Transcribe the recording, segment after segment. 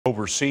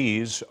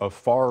Overseas, a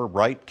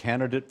far-right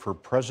candidate for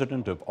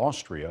president of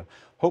Austria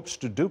hopes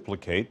to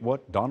duplicate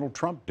what Donald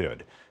Trump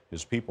did.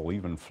 His people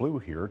even flew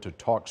here to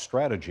talk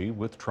strategy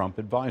with Trump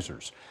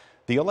advisors.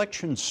 The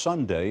election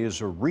Sunday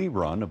is a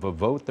rerun of a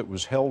vote that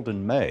was held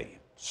in May.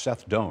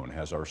 Seth Doane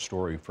has our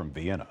story from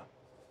Vienna.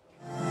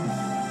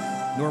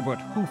 Norbert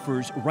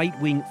Hofer's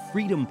right-wing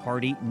Freedom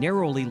Party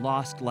narrowly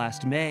lost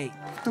last May.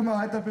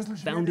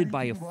 Founded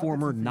by a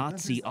former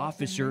Nazi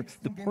officer,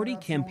 the party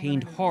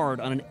campaigned hard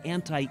on an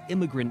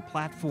anti-immigrant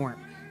platform.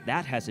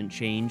 That hasn't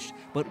changed,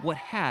 but what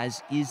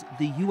has is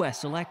the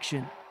U.S.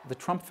 election. The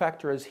Trump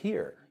factor is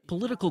here.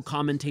 Political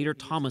commentator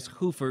Thomas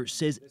Hofer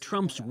says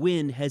Trump's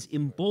win has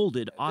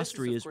emboldened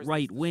Austria's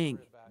right wing.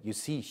 You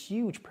see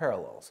huge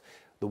parallels.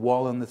 The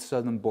wall on the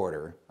southern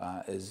border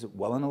is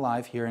well and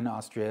alive here in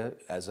Austria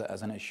as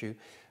an issue.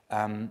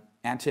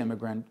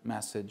 Anti-immigrant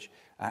message,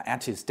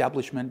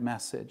 anti-establishment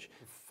message.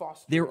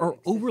 There are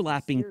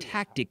overlapping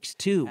tactics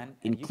too,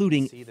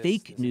 including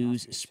fake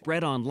news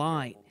spread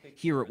online.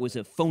 Here it was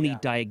a phony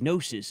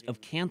diagnosis of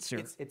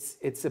cancer.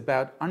 It's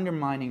about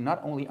undermining,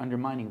 not only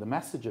undermining the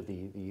message of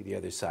the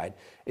other side,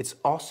 it's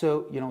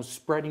also,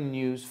 spreading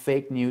news,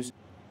 fake news.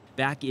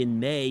 Back in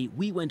May,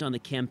 we went on the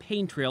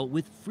campaign trail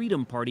with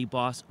Freedom Party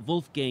boss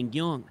Wolfgang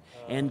Jung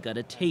and got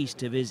a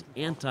taste of his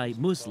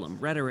anti-Muslim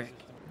rhetoric.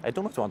 I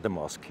don't want a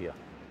mosque here.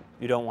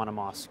 You don't want a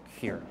mosque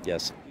here?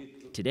 Yes.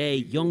 Today,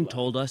 Jung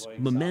told us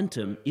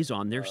momentum is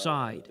on their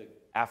side.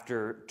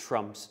 After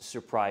Trump's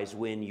surprise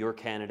win, your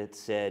candidate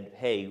said,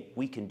 hey,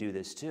 we can do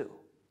this too.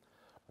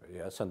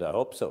 Yes, and I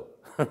hope so.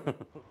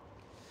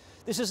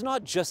 This is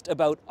not just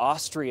about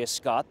Austria,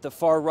 Scott. The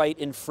far right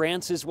in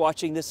France is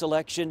watching this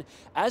election,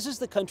 as is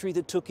the country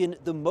that took in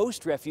the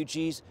most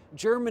refugees,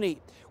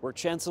 Germany, where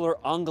Chancellor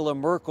Angela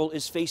Merkel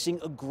is facing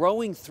a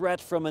growing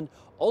threat from an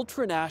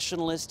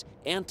ultranationalist,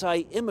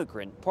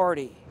 anti-immigrant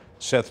party.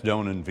 Seth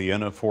Doane in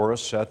Vienna for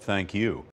us. Seth, thank you.